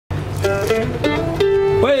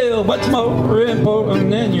Well, what's more important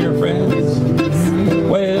than your friends?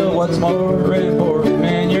 Well, what's more important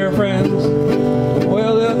than your friends?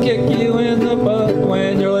 Well, they'll kick you in the butt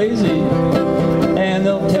when you're lazy, and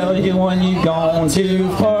they'll tell you when you've gone too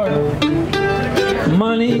far.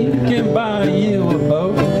 Money can buy you a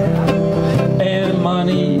boat, and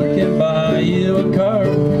money can buy you a car,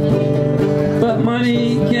 but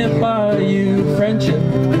money can't buy you friendship,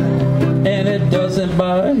 and it doesn't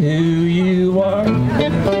buy who you are.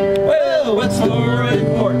 Well, what's more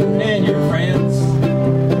important than your friends?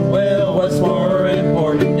 Well, what's more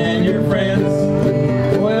important than your friends?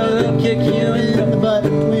 Well, they'll kick you in the butt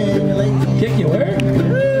when you're late. Kick you where?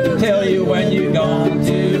 Tell you when you've gone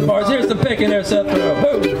too far. Here's the picking there, Seth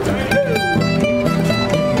Kirby.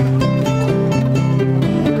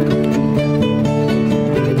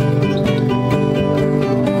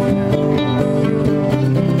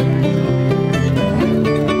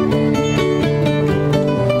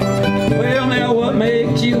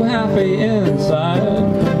 You happy inside?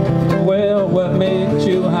 Well, what makes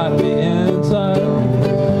you happy inside?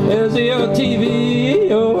 Is it your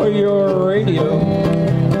TV or your radio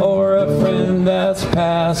or a friend that's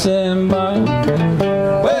passing by?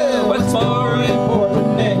 Well, what's more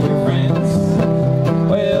important than your friends?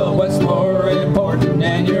 Well, what's more important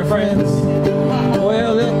than your friends?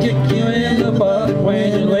 Well, they'll kick you in the butt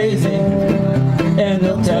when you're lazy, and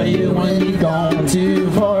they'll tell you when you've gone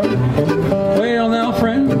too far. Well, now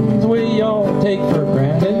friends, we all take for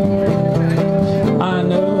granted. I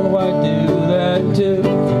know I do that too.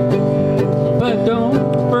 But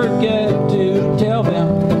don't forget to tell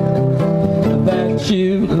them that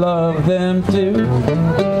you love them too.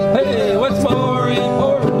 Hey, what's more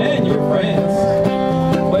important than your friends?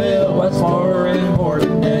 Well, what's more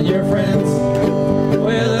important than your friends?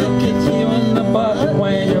 Well, they'll kick you in the butt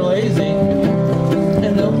when you're lazy,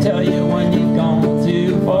 and they'll tell you when you've gone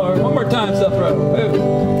too far. One more time, Seth Kirby.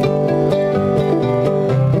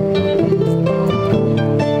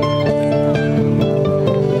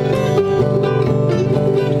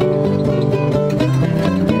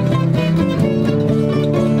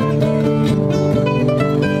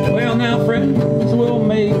 Well, now friends will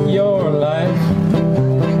make your life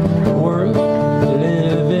worth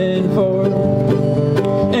living for.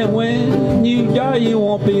 And when you die, you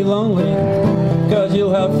won't be lonely, 'cause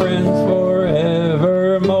you'll have friends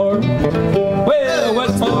forevermore. Well,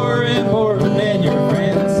 what's more important than your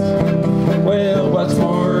friends? Well, what's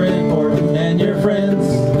more important than your friends?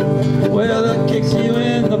 Well, they'll kick you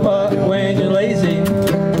in the butt when you're lazy,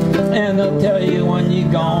 and they'll tell you when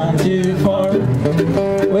you've gone too far.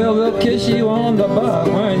 Well, they'll kiss you on the butt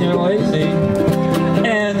when you're lazy,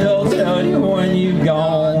 and they'll tell you when you've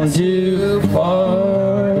gone too far.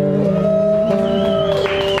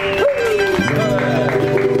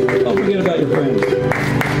 Don't forget about your friends.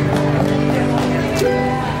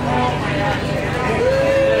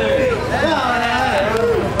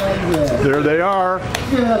 There they are.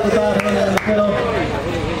 Bob Hoehne on the fiddle,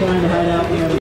 trying to hide out.